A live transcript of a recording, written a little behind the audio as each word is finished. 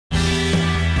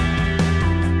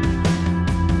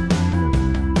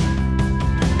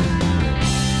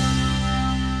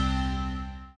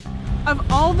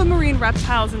all the marine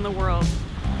reptiles in the world,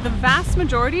 the vast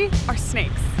majority are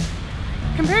snakes.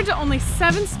 Compared to only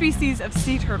 7 species of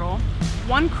sea turtle,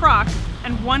 1 croc,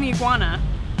 and 1 iguana,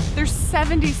 there's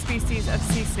 70 species of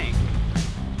sea snake.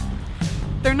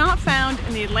 They're not found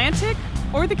in the Atlantic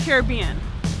or the Caribbean.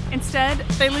 Instead,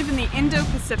 they live in the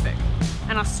Indo-Pacific,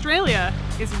 and Australia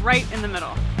is right in the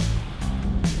middle.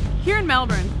 Here in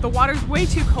Melbourne, the water's way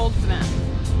too cold for them,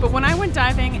 but when I went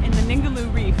diving in the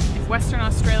Ningaloo Reef in Western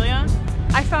Australia,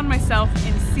 I found myself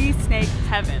in sea snake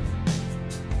heaven.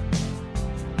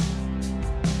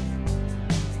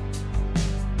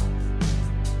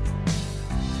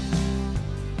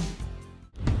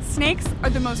 Snakes are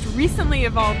the most recently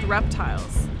evolved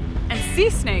reptiles, and sea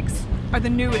snakes are the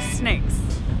newest snakes.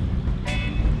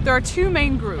 There are 2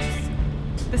 main groups.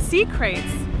 The sea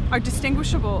kraits are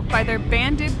distinguishable by their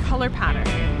banded color pattern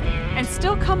and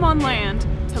still come on land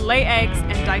to lay eggs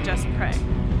and digest prey.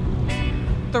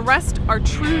 The rest are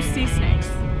true sea snakes,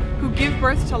 who give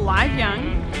birth to live young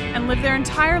and live their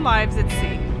entire lives at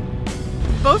sea.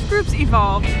 Both groups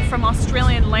evolved from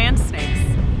Australian land snakes.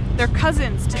 They're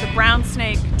cousins to the brown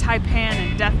snake, taipan,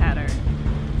 and death adder.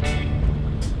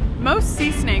 Most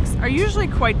sea snakes are usually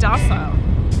quite docile,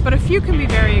 but a few can be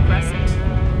very aggressive,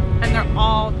 and they're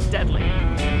all deadly.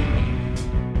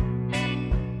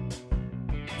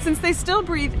 Since they still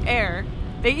breathe air,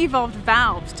 they evolved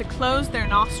valves to close their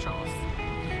nostrils,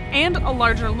 and a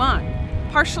larger lung,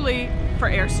 partially for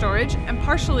air storage and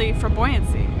partially for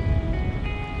buoyancy.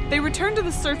 They return to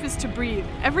the surface to breathe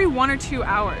every 1 or 2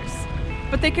 hours,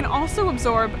 but they can also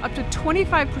absorb up to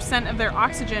 25% of their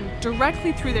oxygen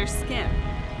directly through their skin,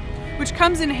 which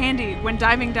comes in handy when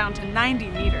diving down to 90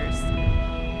 meters.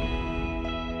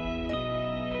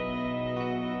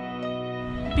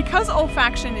 Because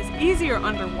olfaction is easier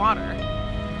underwater,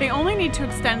 they only need to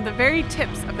extend the very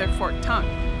tips of their forked tongue.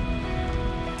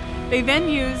 They then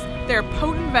use their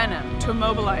potent venom to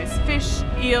immobilize fish,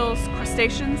 eels,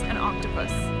 crustaceans, and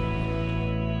octopus.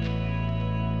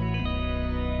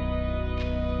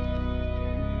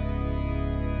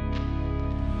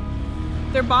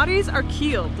 Their bodies are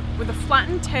keeled with a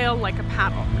flattened tail like a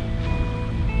paddle.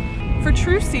 For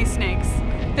true sea snakes,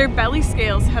 their belly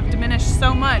scales have diminished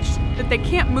so much that they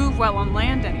can't move well on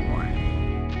land anymore.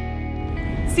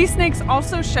 Sea snakes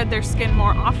also shed their skin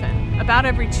more often, about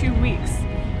every 2 weeks,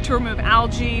 to remove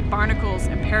algae, barnacles,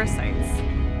 and parasites.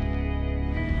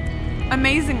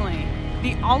 Amazingly,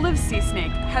 the olive sea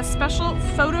snake has special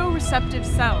photoreceptive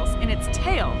cells in its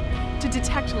tail to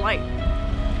detect light.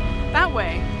 That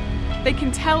way, they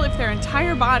can tell if their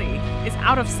entire body is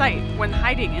out of sight when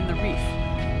hiding in the reef.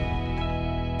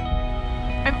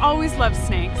 I've always loved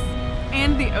snakes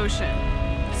and the ocean,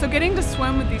 so getting to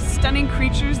swim with these stunning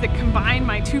creatures that combine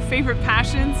my 2 favorite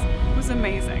passions was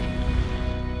amazing.